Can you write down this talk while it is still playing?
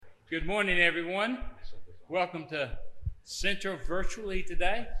Good morning, everyone. Welcome to Central virtually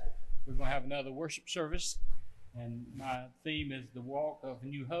today. We're going to have another worship service, and my theme is the Walk of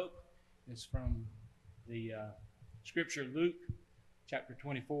New Hope. It's from the scripture Luke chapter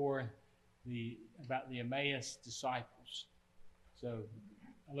 24, about the Emmaus disciples. So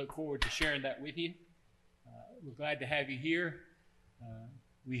I look forward to sharing that with you. We're glad to have you here.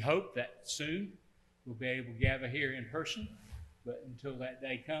 We hope that soon we'll be able to gather here in person, but until that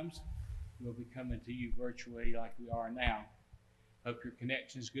day comes, we'll be coming to you virtually like we are now. Hope your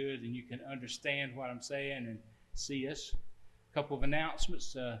connection's good and you can understand what I'm saying and see us. A couple of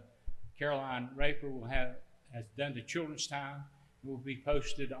announcements. Caroline Raper has done the children's time. It will be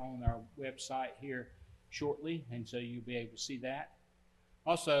posted on our website here shortly, and so you'll be able to see that.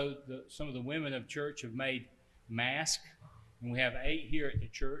 Also, some of the women of church have made masks, and we have 8 here at the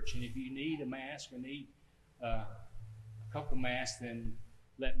church. And if you need a mask or need a couple masks, then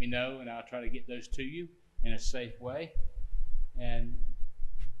let me know, and I'll try to get those to you in a safe way. And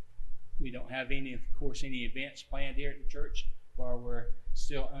we don't have any events planned here at the church while we're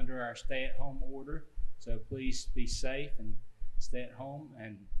still under our stay-at-home order. So please be safe and stay at home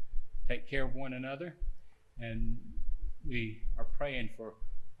and take care of one another. And we are praying for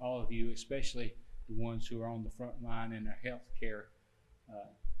all of you, especially the ones who are on the front line in our health care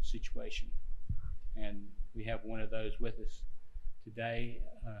situation. And we have one of those with us today,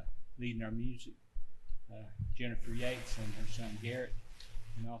 leading our music, Jennifer Yates and her son Garrett.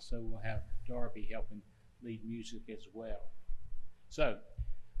 And also we'll have Darby helping lead music as well. So,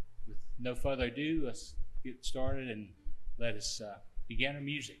 with no further ado, let's get started and let us begin our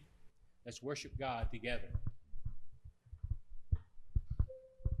music. Let's worship God together.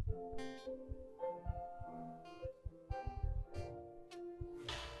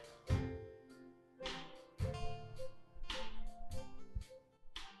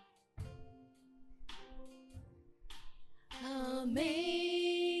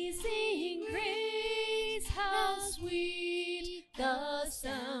 Amazing grace, how sweet the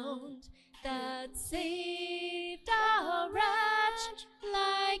sound that saved a wretch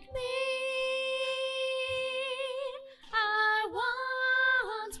like me. I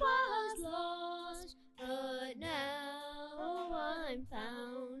once was lost, but now I'm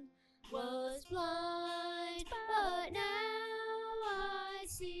found. Was blind, but now I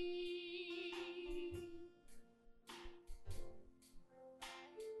see.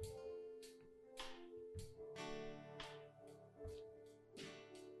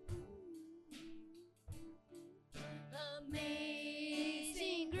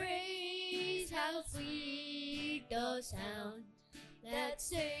 Amazing grace, how sweet the sound that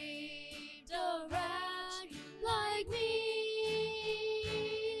saved a wretch like me.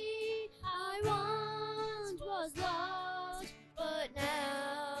 I once was lost, but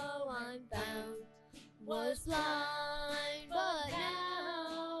now I'm found. Was blind, but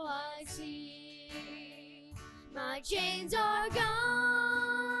now I see. My chains are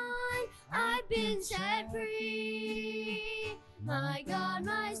gone, I've been set free. My God,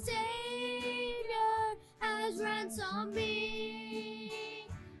 my Savior has ransomed me.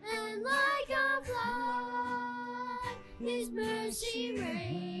 And like a flood, His mercy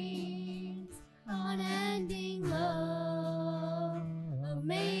reigns. Unending love,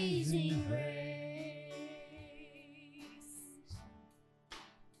 amazing grace.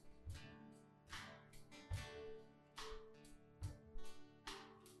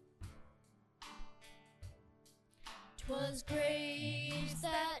 'Twas grace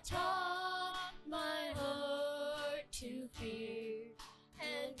that taught my heart to fear,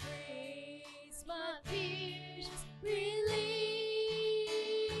 and grace my fears relieve.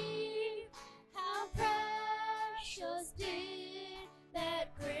 How precious did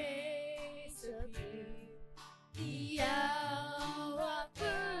that grace appear, the hour I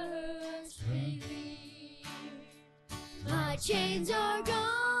first believed. My chains are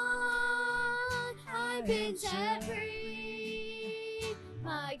gone, I've been set free.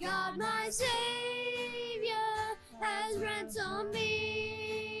 My God, my Savior has ransomed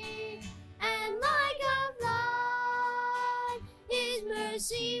me. And like a flood, His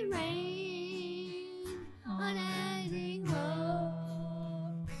mercy reigns. Unending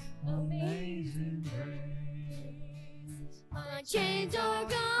love, amazing grace. My chains are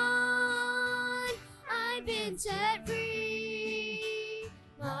gone, I've been set free.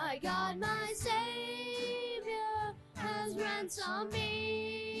 My God, my Savior has ransomed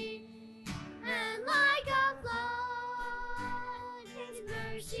me. And like a flood, His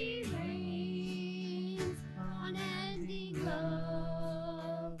mercy reigns. Unending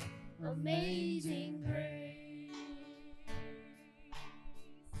love, amazing grace.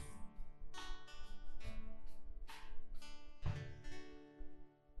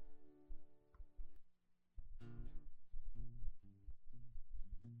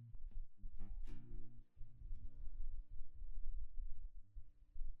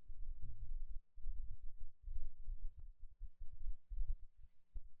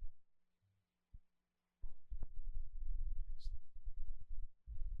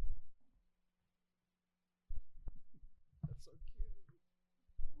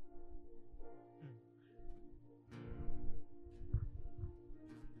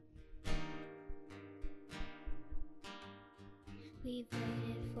 we've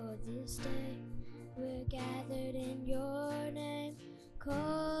waited for this day. We're gathered in your name,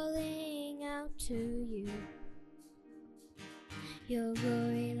 calling out to you. Your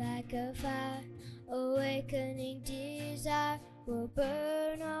glory like a fire, awakening desire, will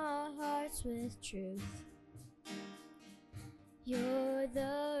burn our hearts with truth. You're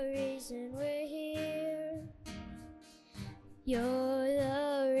the reason we're here. You're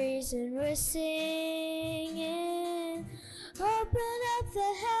the reason we're singing. Open up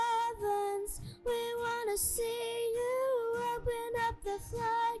the heavens, we want to see you. Open up the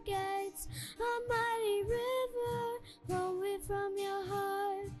floodgates, a mighty river flowing from your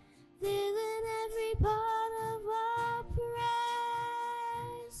heart, filling every part of our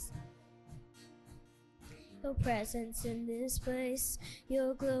praise. Your presence in this place,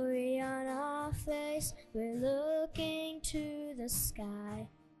 your glory on our face. We're looking to the sky,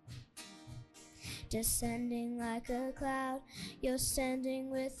 descending like a cloud. You're standing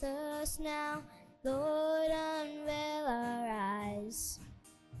with us now. Lord, unveil our eyes.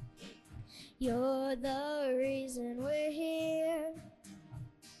 You're the reason we're here.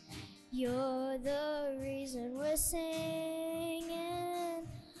 You're the reason we're singing.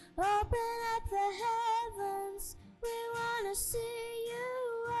 Open up the heavens, we want to see you.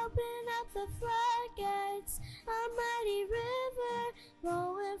 Open up the floodgates, a mighty river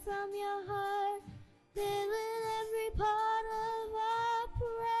flowing from your heart, filling every part of our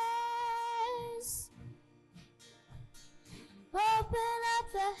praise. Open up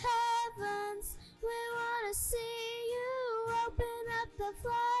the heavens, we want to see you. Open up the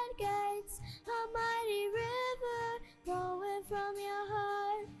floodgates, a mighty river flowing from your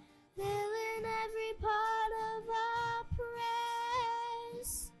heart, filling every part of our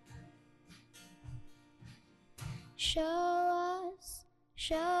praise. Show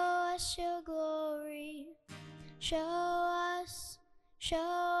us your glory. Show us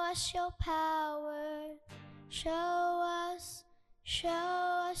your power. Show us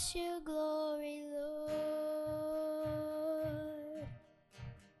your glory, Lord.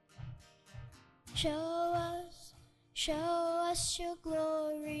 Show us your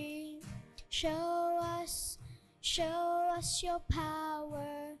glory. Show us your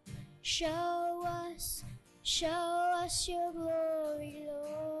power. Show us your glory, Lord.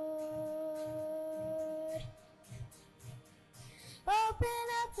 Open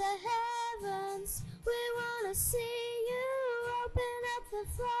up the heavens, we want to see you. Open up the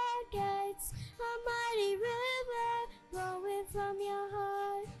floodgates, a mighty river flowing from your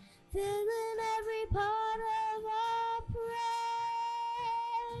heart, filling every part of our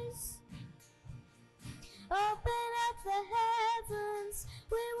praise. Open up the heavens,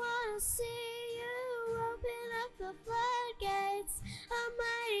 we want to see you. Open up the floodgates, a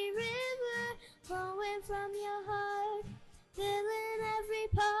mighty river flowing from your heart, filling every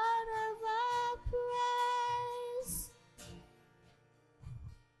part of our praise.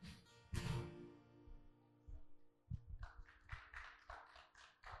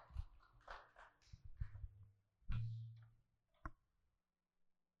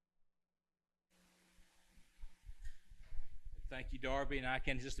 Thank you, Darby. And I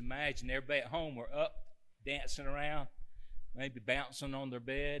can just imagine everybody at home were up, dancing around, maybe bouncing on their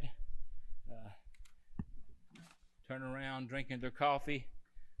bed, turning around, drinking their coffee.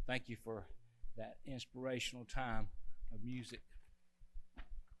 Thank you for that inspirational time of music.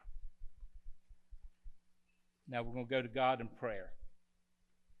 Now we're going to go to God in prayer.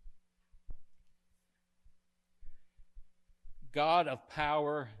 God of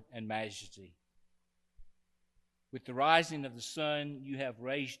power and majesty, with the rising of the sun, you have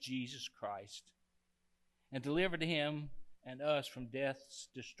raised Jesus Christ and delivered him and us from death's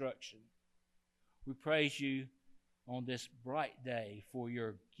destruction. We praise you on this bright day for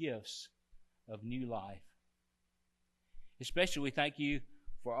your gifts of new life. Especially, we thank you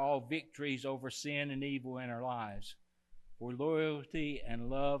for all victories over sin and evil in our lives, for loyalty and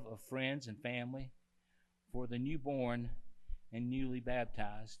love of friends and family, for the newborn and newly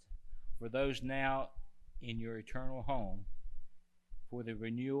baptized, for those now in your eternal home, for the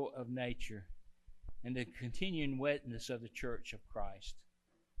renewal of nature and the continuing witness of the Church of Christ.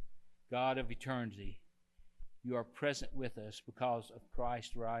 God of eternity, you are present with us because of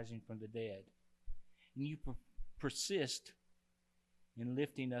Christ rising from the dead, and you persist in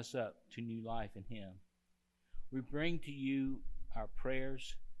lifting us up to new life in him. We bring to you our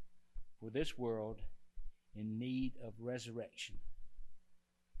prayers for this world in need of resurrection.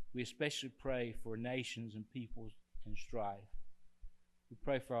 We especially pray for nations and peoples in strife. We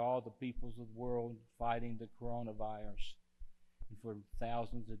pray for all the peoples of the world fighting the coronavirus, and for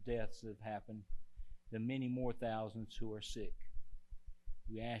thousands of deaths that have happened, the many more thousands who are sick.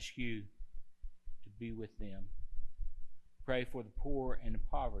 We ask you to be with them. Pray for the poor and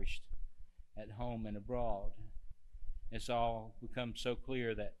impoverished at home and abroad. It's all become so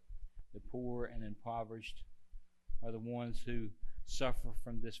clear that the poor and impoverished are the ones who suffer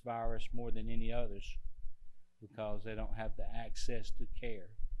from this virus more than any others because they don't have the access to care.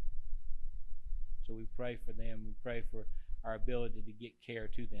 So we pray for them. We pray for our ability to get care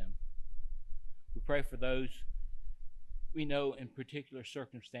to them. We pray for those we know in particular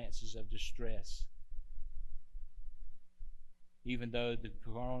circumstances of distress. Even though the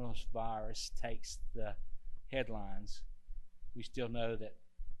coronavirus takes the headlines, we still know that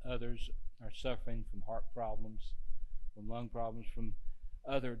others are suffering from heart problems, from lung problems, from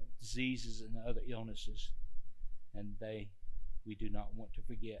other diseases and other illnesses, and we do not want to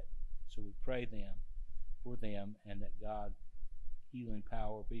forget. So we pray for them, and that God's healing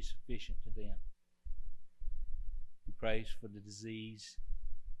power be sufficient to them. We pray for the disease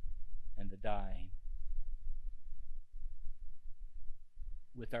and the dying.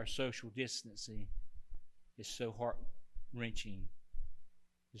 With our social distancing, it's so heart-wrenching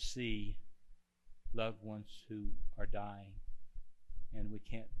to see loved ones who are dying, and we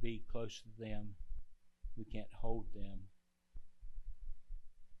can't be close to them. We can't hold them.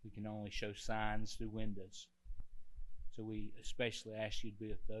 We can only show signs through windows. So we especially ask you to be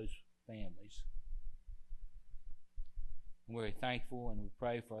with those families. And we're thankful, and we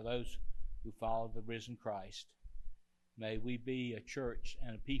pray for those who follow the risen Christ. May we be a church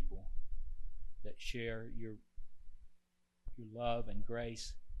and a people that share your love and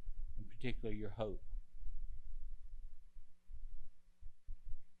grace, in particular your hope.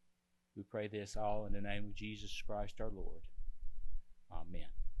 We pray this all in the name of Jesus Christ our Lord. Amen.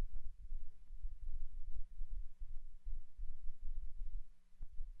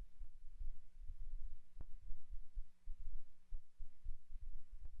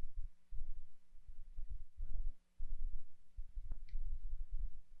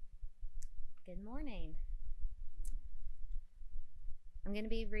 Good morning. I'm going to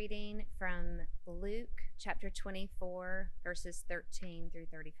be reading from Luke chapter 24, verses 13 through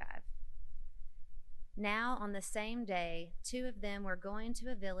 35. Now on the same day, 2 of them were going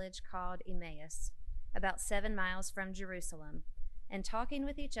to a village called Emmaus, about 7 miles from Jerusalem, and talking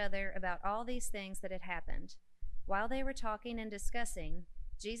with each other about all these things that had happened. While they were talking and discussing,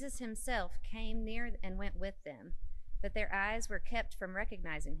 Jesus himself came near and went with them, but their eyes were kept from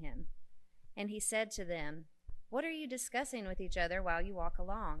recognizing him. And he said to them, "What are you discussing with each other while you walk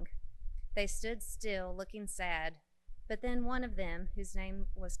along?" They stood still, looking sad. But then one of them, whose name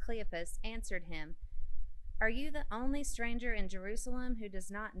was Cleopas, answered him, "Are you the only stranger in Jerusalem who does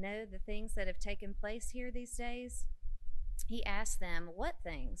not know the things that have taken place here these days?" He asked them, "What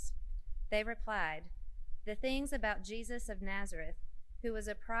things?" They replied, "The things about Jesus of Nazareth, who was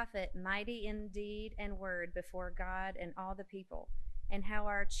a prophet, mighty in deed and word before God and all the people, and how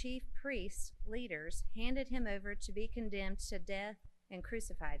our chief priests, leaders, handed him over to be condemned to death and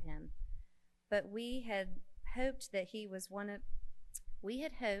crucified him. But we had hoped that he was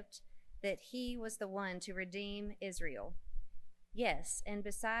the one to redeem Israel. Yes, and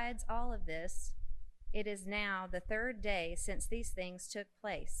besides all of this, it is now the 3rd day since these things took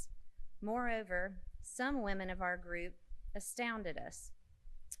place. Moreover, some women of our group astounded us.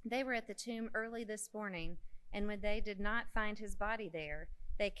 They were at the tomb early this morning, and when they did not find his body there,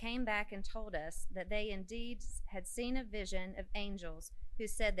 they came back and told us that they indeed had seen a vision of angels who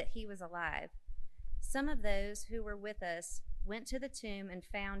said that he was alive. Some of those who were with us went to the tomb and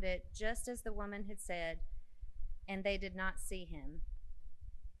found it just as the woman had said, and they did not see him."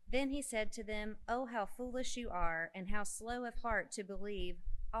 Then he said to them, "Oh, how foolish you are, and how slow of heart to believe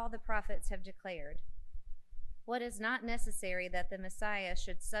all the prophets have declared. What is not necessary that the Messiah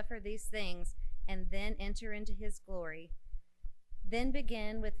should suffer these things and then enter into his glory?" Then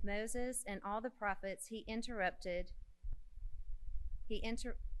begin with Moses and all the prophets, he interpreted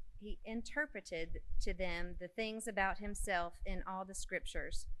to them the things about himself in all the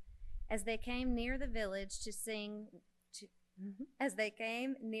scriptures. As they came near the village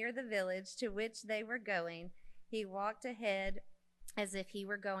to which they were going, he walked ahead as if he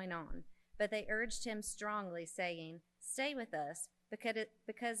were going on. But they urged him strongly, saying, "Stay with us,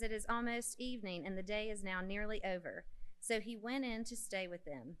 because it is almost evening, and the day is now nearly over." So he went in to stay with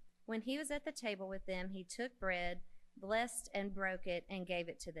them. When he was at the table with them, he took bread, blessed and broke it, and gave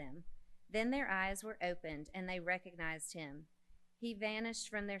it to them. Then their eyes were opened, and they recognized him. He vanished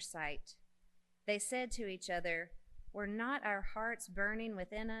from their sight. They said to each other, "Were not our hearts burning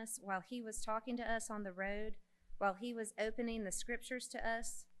within us while he was talking to us on the road, while he was opening the scriptures to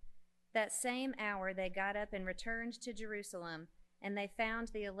us?" That same hour they got up and returned to Jerusalem, and they found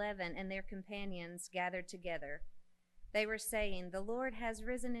the 11 and their companions gathered together. They were saying, "The Lord has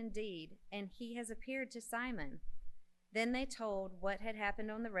risen indeed, and he has appeared to Simon." Then they told what had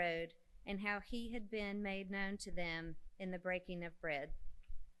happened on the road and how he had been made known to them in the breaking of bread.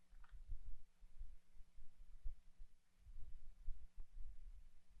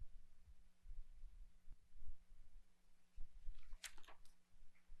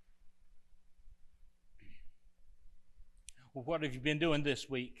 Well, what have you been doing this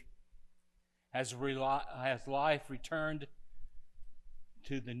week? Has life returned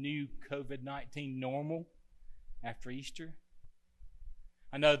to the new COVID-19 normal after Easter?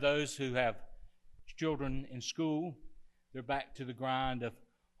 I know those who have children in school, they're back to the grind of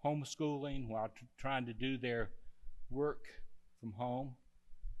homeschooling while trying to do their work from home.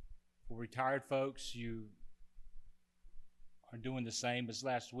 For retired folks, you are doing the same as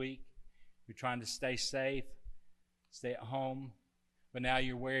last week. You're trying to stay safe, stay at home, but now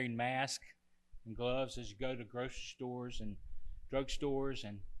you're wearing masks and gloves as you go to grocery stores and drugstores,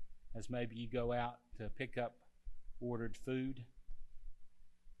 and as maybe you go out to pick up ordered food.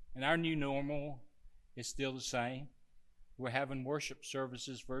 And our new normal is still the same. We're having worship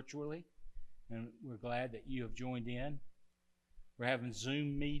services virtually, and we're glad that you have joined in. We're having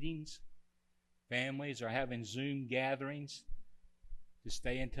Zoom meetings. Families are having Zoom gatherings to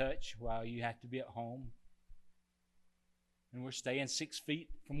stay in touch while you have to be at home. And we're staying 6 feet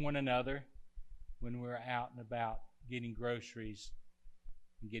from one another when we're out and about getting groceries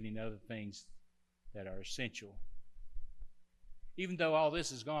and getting other things that are essential. Even though all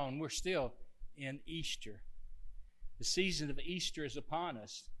this is gone, we're still in Easter. The season of Easter is upon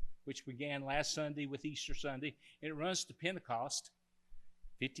us, which began last Sunday with Easter Sunday. It runs to Pentecost,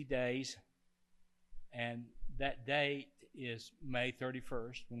 50 days, and that date is May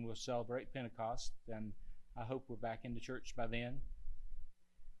 31st when we'll celebrate Pentecost, and I hope we're back in the church by then.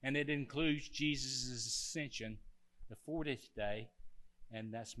 And it includes Jesus' ascension, the 40th day,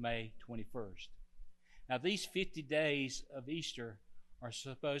 and that's May 21st. Now, these 50 days of Easter are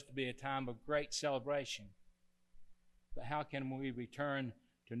supposed to be a time of great celebration. But how can we return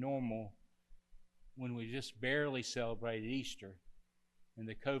to normal when we just barely celebrated Easter and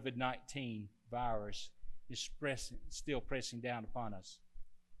the COVID-19 virus is still pressing down upon us?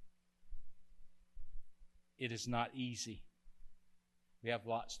 It is not easy. We have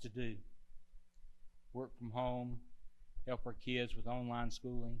lots to do. Work from home, help our kids with online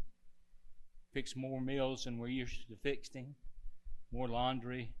schooling, fix more meals than we're used to fixing, more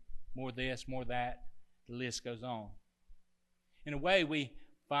laundry, more this, more that. The list goes on. In a way, we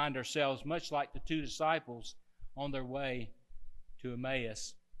find ourselves much like the two disciples on their way to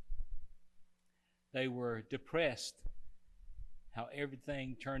Emmaus. They were depressed how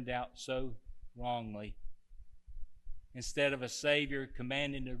everything turned out so wrongly. Instead of a Savior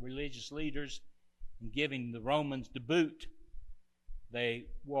commanding the religious leaders and giving the Romans the boot, they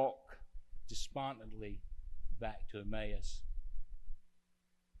walk despondently back to Emmaus.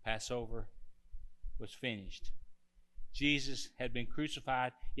 Passover was finished. Jesus had been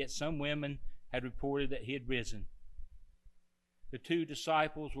crucified, yet some women had reported that he had risen. The two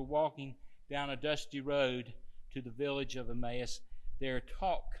disciples were walking down a dusty road to the village of Emmaus. Their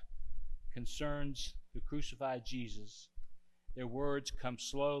talk concerns the crucified Jesus. Their words come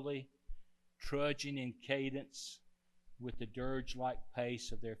slowly, trudging in cadence with the dirge-like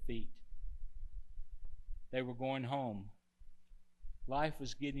pace of their feet. They were going home. Life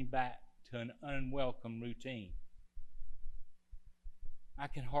was getting back to an unwelcome routine. "I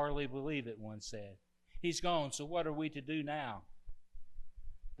can hardly believe it," one said. "He's gone, so what are we to do now?"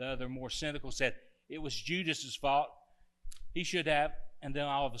 The other, more cynical, said, "It was Judas's fault. He should have." And then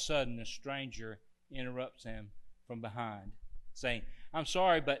all of a sudden, a stranger interrupts him from behind, saying, "I'm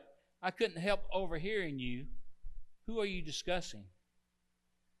sorry, but I couldn't help overhearing you. Who are you discussing?"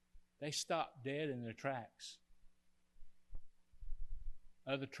 They stopped dead in their tracks.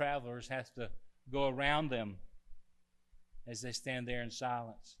 Other travelers have to go around them as they stand there in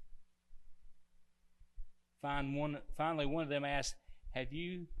silence. Finally, one of them asked, "Have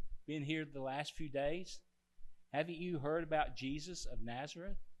you been here the last few days? Haven't you heard about Jesus of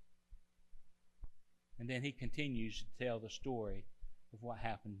Nazareth?" And then he continues to tell the story of what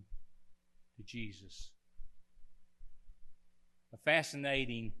happened to Jesus. A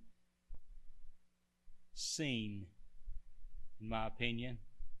fascinating scene, in my opinion.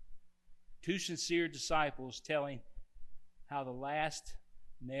 Two sincere disciples telling how the last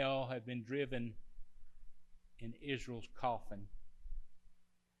nail had been driven in Israel's coffin.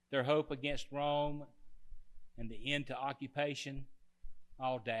 Their hope against Rome and the end to occupation,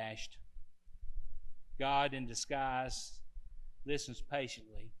 all dashed. God in disguise listens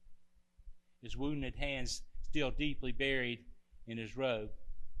patiently, his wounded hands still deeply buried in his robe.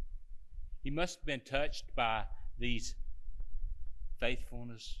 He must have been touched by these faithful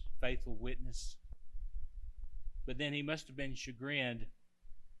witness. But then he must have been chagrined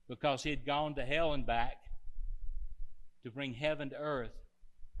because he had gone to hell and back to bring heaven to earth.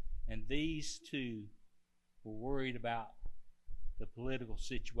 And these two were worried about the political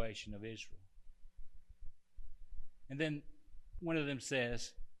situation of Israel. And then one of them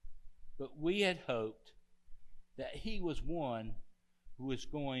says, "But we had hoped that he was one who was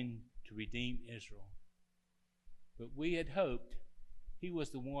going to redeem Israel." But we had hoped he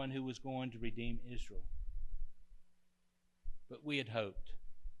was the one who was going to redeem Israel. But we had hoped.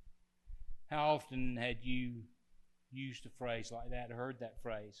 How often had you used a phrase like that or heard that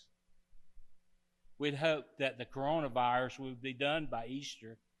phrase? We'd hoped that the coronavirus would be done by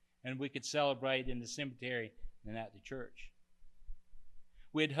Easter and we could celebrate in the cemetery and at the church.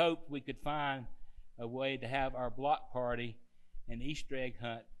 We'd hoped we could find a way to have our block party and Easter egg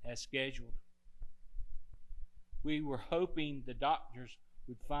hunt as scheduled. We were hoping the doctors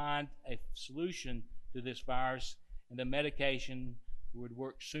would find a solution to this virus and the medication would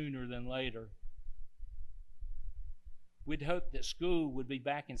work sooner than later. We'd hoped that school would be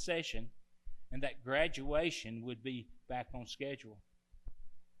back in session and that graduation would be back on schedule.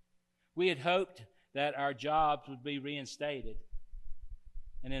 We had hoped that our jobs would be reinstated.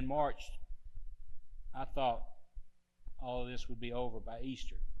 And in March, I thought all of this would be over by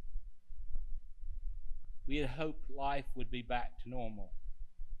Easter. We had hoped life would be back to normal.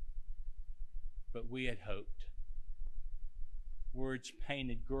 But we had hoped. Words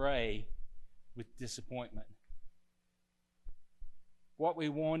painted gray with disappointment. What we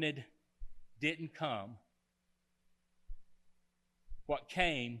wanted didn't come. What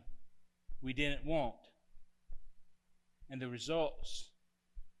came, we didn't want. And the results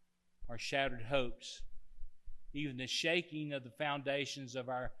are shattered hopes, even the shaking of the foundations of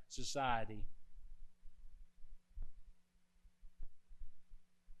our society.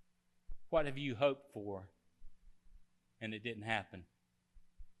 What have you hoped for and it didn't happen?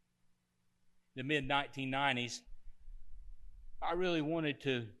 The mid-1990s, I really wanted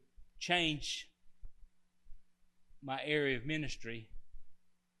to change my area of ministry,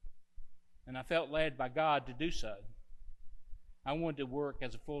 and I felt led by God to do so. I wanted to work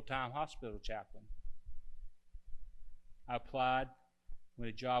as a full-time hospital chaplain. I applied when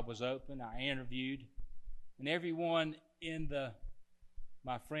a job was open. I interviewed, and everyone in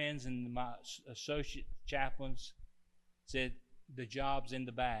my friends and my associate chaplains said the job's in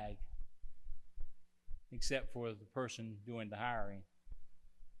the bag, except for the person doing the hiring.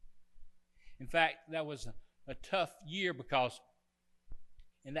 In fact, that was a tough year because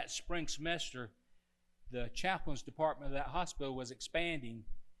in that spring semester, the chaplains department of that hospital was expanding,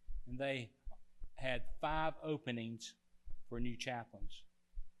 and they had 5 openings for new chaplains.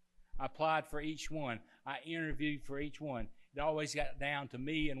 I applied for each one. I interviewed for each one. It always got down to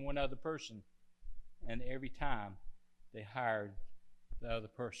me and one other person, and every time they hired the other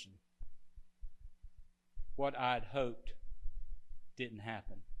person. What I'd hoped didn't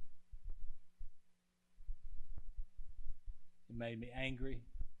happen. It made me angry.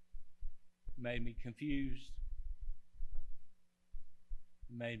 It made me confused.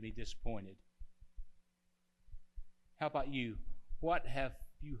 It made me disappointed. How about you? What have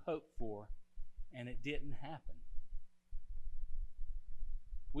you hoped for and it didn't happen?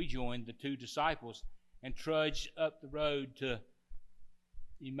 We joined the 2 disciples and trudged up the road to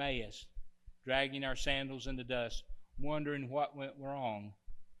Emmaus, dragging our sandals in the dust, wondering what went wrong.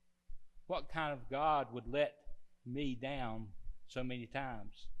 What kind of God would let me down so many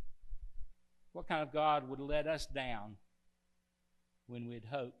times? What kind of God would let us down when we'd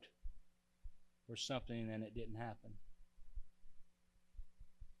hoped for something and it didn't happen?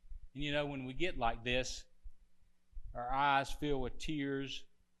 And you know, when we get like this, our eyes fill with tears.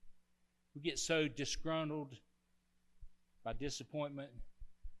 We get so disgruntled by disappointment.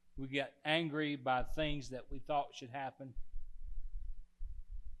 We get angry by things that we thought should happen.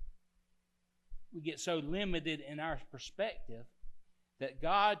 We get so limited in our perspective that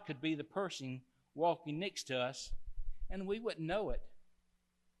God could be the person walking next to us and we wouldn't know it.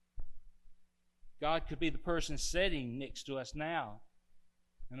 God could be the person sitting next to us now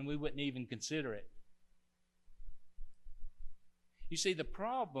and we wouldn't even consider it. You see, the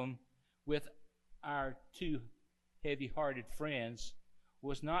problem with our 2 heavy-hearted friends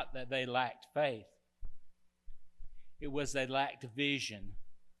was not that they lacked faith. It was they lacked a vision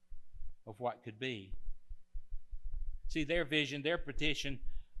of what could be. See, their vision, their petition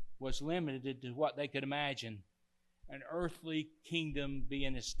was limited to what they could imagine. an earthly kingdom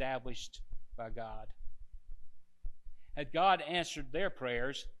being established by God. Had God answered their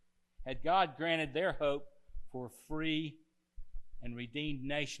prayers, had God granted their hope for a free and redeemed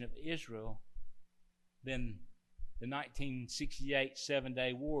nation of Israel, then the 1968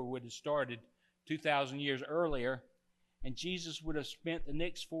 Seven-Day War would have started 2,000 years earlier, and Jesus would have spent the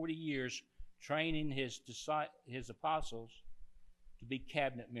next 40 years training his apostles to be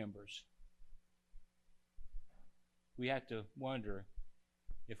cabinet members. We have to wonder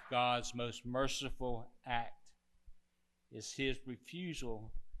if God's most merciful act is his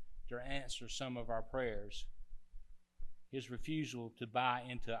refusal to answer some of our prayers, his refusal to buy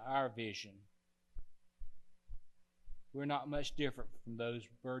into our vision. We're not much different from those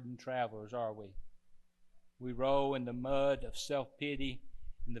burdened travelers, are we? We roll in the mud of self-pity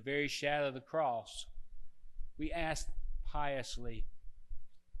in the very shadow of the cross. We ask piously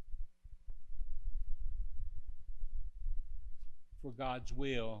for God's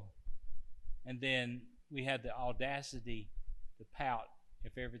will, and then we have the audacity to pout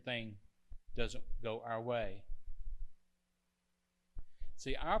if everything doesn't go our way.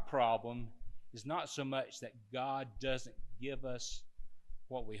 See, our problem is not so much that God doesn't give us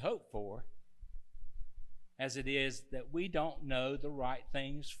what we hope for, as it is that we don't know the right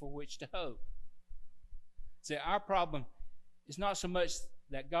things for which to hope. See, our problem is not so much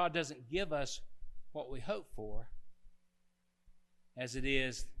that God doesn't give us what we hope for, as it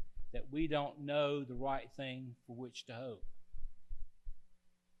is that we don't know the right thing for which to hope.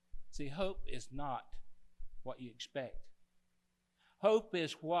 See, hope is not what you expect. Hope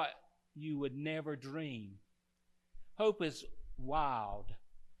is what you would never dream. Hope is wild.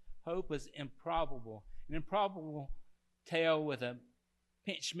 Hope is improbable. An improbable tale with a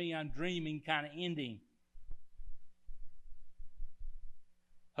pinch me, I'm dreaming kind of ending.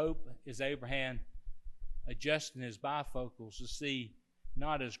 Hope is Abraham adjusting his bifocals to see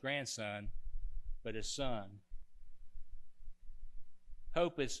not his grandson, but his son.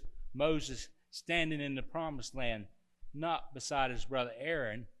 Hope is Moses standing in the promised land, not beside his brother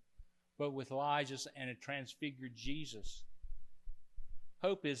Aaron, but with Elijah and a transfigured Jesus.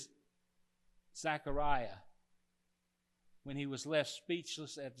 Hope is Zechariah when he was left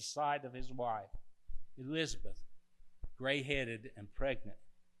speechless at the sight of his wife, Elizabeth, gray-headed and pregnant.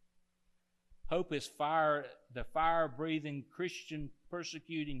 Hope is the fire-breathing Christian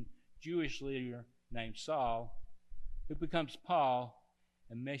persecuting Jewish leader named Saul, who becomes Paul,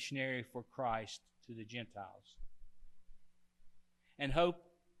 a missionary for Christ to the Gentiles. And hope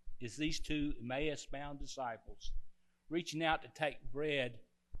is these two Emmaus-bound disciples reaching out to take bread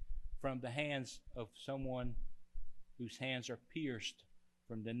from the hands of someone whose hands are pierced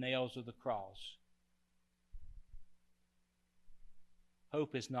from the nails of the cross.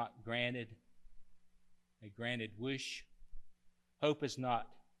 Hope is not a granted wish. Hope is not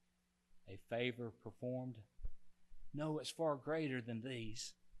a favor performed. No, it's far greater than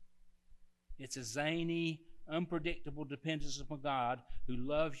these. It's a zany, unpredictable dependence upon God who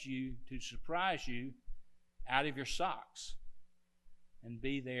loves you to surprise you out of your socks and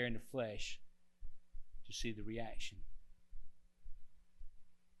be there in the flesh to see the reaction.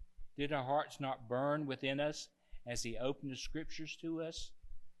 Did our hearts not burn within us as he opened the scriptures to us?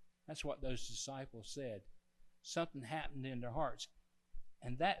 That's what those disciples said. Something happened in their hearts.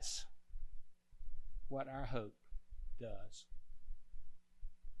 And that's what our hope does.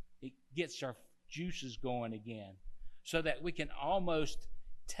 It gets our juices going again so that we can almost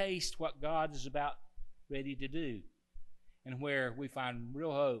taste what God is about ready to do. And where we find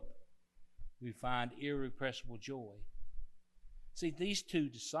real hope, we find irrepressible joy. See, these two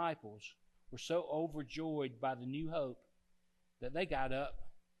disciples were so overjoyed by the new hope that they got up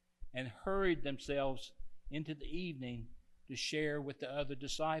and hurried themselves into the evening to share with the other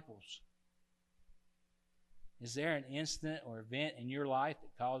disciples. Is there an incident or event in your life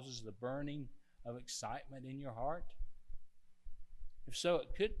that causes the burning of excitement in your heart? If so,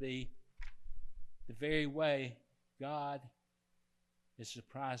 it could be the very way God is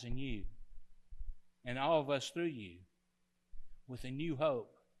surprising you and all of us through you with a new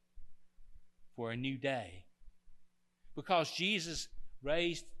hope for a new day. Because Jesus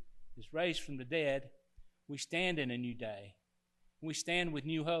is raised from the dead, we stand in a new day. We stand with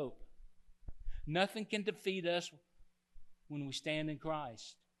new hope. Nothing can defeat us when we stand in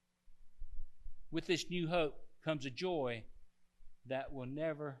Christ. With this new hope comes a joy that will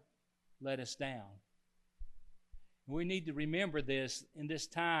never let us down. We need to remember this in this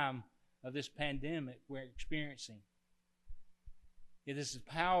time of this pandemic we're experiencing. It is the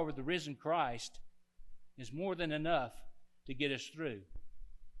power of the risen Christ is more than enough to get us through.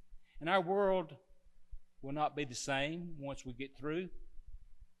 And our world will not be the same once we get through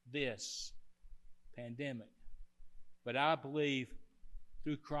this pandemic. But I believe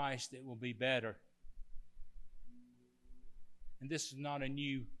through Christ it will be better. And this is not a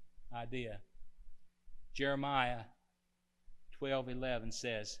new idea. Jeremiah 12:11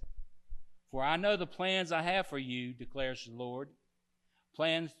 says, "For I know the plans I have for you, declares the Lord,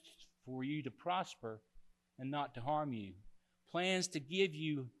 plans for you to prosper and not to harm you, plans to give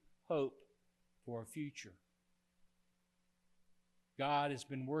you hope for a future." God has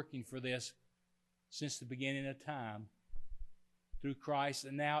been working for this since the beginning of time through Christ,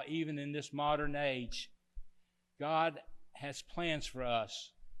 and now even in this modern age, God has plans for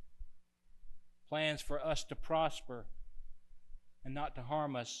us to prosper and not to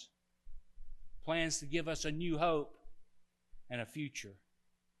harm us, plans to give us a new hope and a future.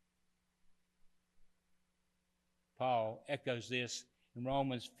 Paul echoes this in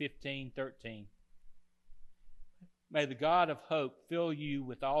Romans 15:13. "May the God of hope fill you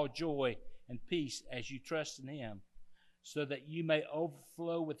with all joy and peace as you trust in him, so that you may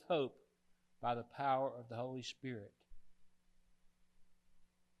overflow with hope by the power of the Holy Spirit."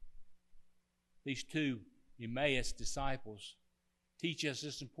 These two Emmaus disciples teach us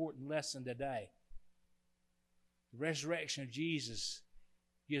this important lesson today. The resurrection of Jesus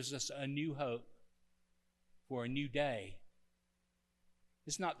gives us a new hope for a new day.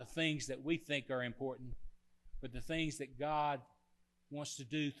 It's not the things that we think are important, but the things that God wants to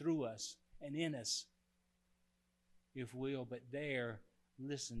do through us and in us, if we'll but dare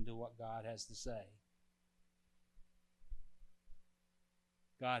listen to what God has to say.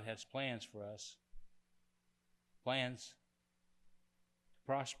 God has plans for us, plans to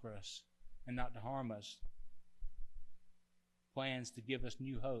prosper us and not to harm us, plans to give us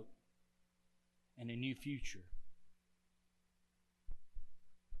new hope and a new future.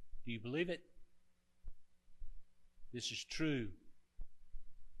 Do you believe it? This is true.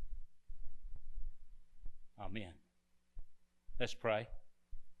 Amen. Let's pray.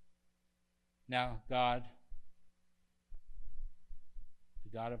 Now, God, the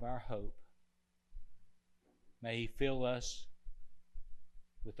God of our hope, may He fill us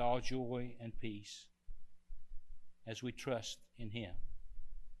with all joy and peace as we trust in Him,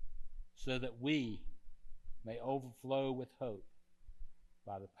 so that we may overflow with hope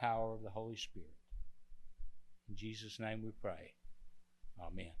by the power of the Holy Spirit. In Jesus' name we pray.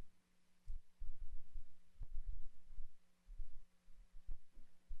 Amen.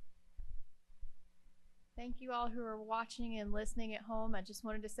 Thank you all who are watching and listening at home. I just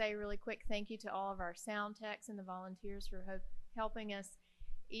wanted to say a really quick thank you to all of our sound techs and the volunteers for helping us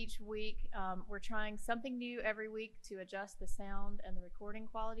each week. We're trying something new every week to adjust the sound and the recording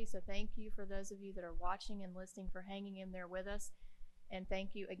quality. So thank you for those of you that are watching and listening for hanging in there with us. And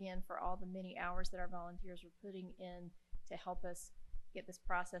thank you again for all the many hours that our volunteers were putting in to help us get this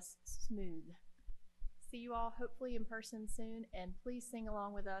process smooth. See you all hopefully in person soon, and please sing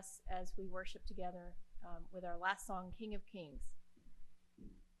along with us as we worship together with our last song, King of Kings.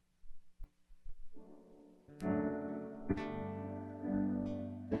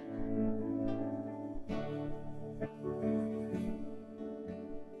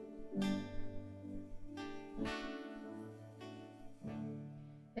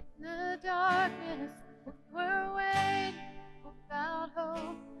 In the darkness, we're waiting without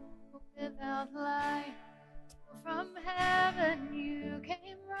hope, without light. From heaven you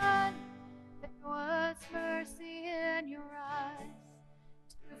came running. There was mercy in your eyes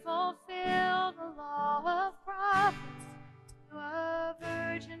to fulfill the law of prophets. To a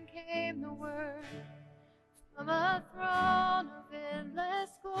virgin came the word from a throne of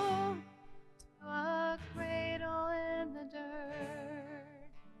endless glory to a cradle in the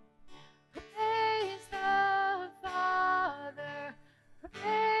dirt. Praise the Father,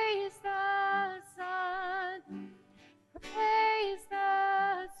 praise the Son, praise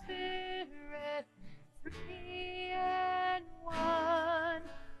the Spirit, three and one.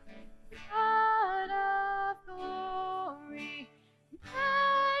 God of glory,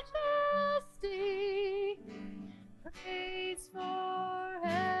 majesty, praise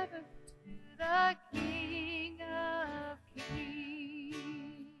forever to the King of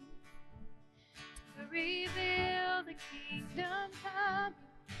Kings. To reveal the kingdom coming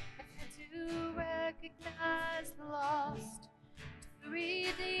and to recognize the lost, to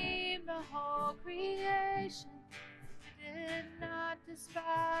redeem the whole creation. You did not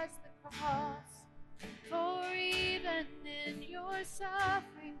despise the cross, for even in your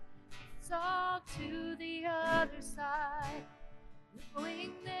suffering, you saw to the other side.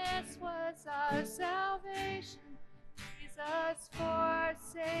 Knowing this was our salvation, Jesus, for our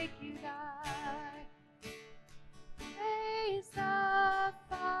sake you died. Praise the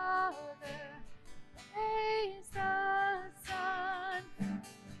Father, praise the Son,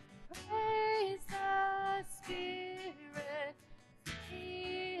 praise the Spirit,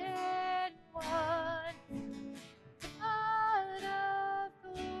 three in one. God of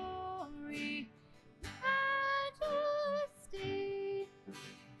glory, majesty,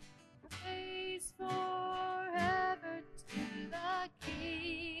 praise forever to the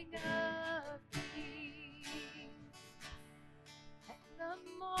King of Kings. In the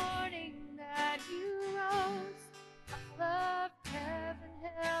morning that you rose, all of heaven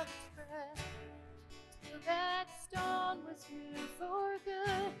held its breath, till that stone was moved for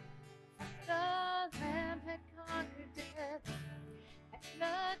good. The Lamb had conquered death, and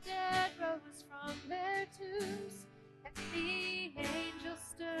the dead rose from their tombs, and the angels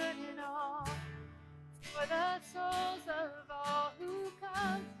stood in awe. For the souls of all who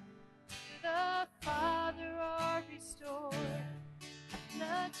come to the Father are restored. And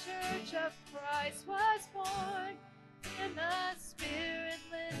the Church of Christ was born, and the Spirit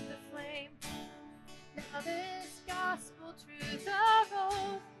lit the flame. Now this gospel truth of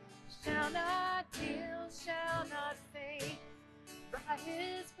old shall not kill, shall not fade. By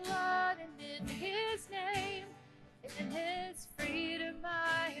his blood and in his name, in his freedom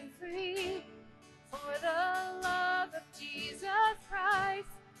I am free. For the love of Jesus Christ,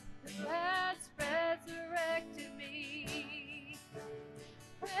 who has resurrected me.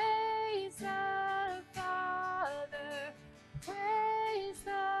 Praise the Father, praise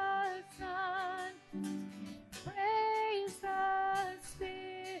the Son, praise the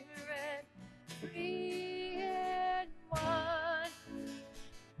Spirit, three in one.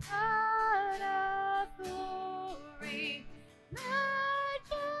 God of glory,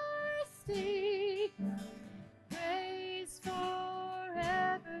 majesty, praise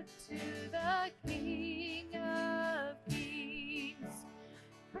forever to the King of Kings.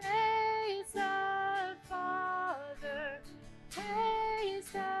 Praise the Father, praise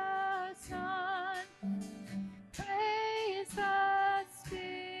the Son, praise the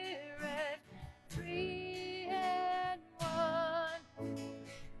Spirit, three in one.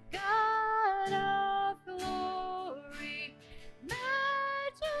 God of glory,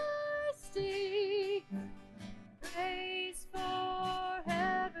 majesty, praise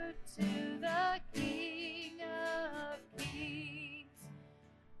forever to the King of Kings.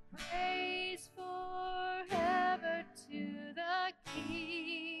 Praise forever to the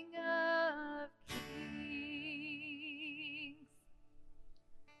King of Kings.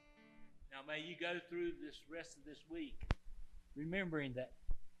 Now may you go through this rest of this week remembering that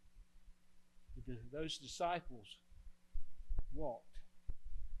those disciples walked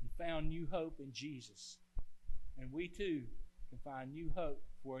and found new hope in Jesus. And we too can find new hope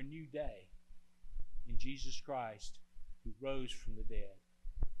for a new day in Jesus Christ, who rose from the dead.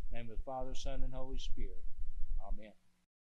 In the name of the Father, Son, and Holy Spirit. Amen.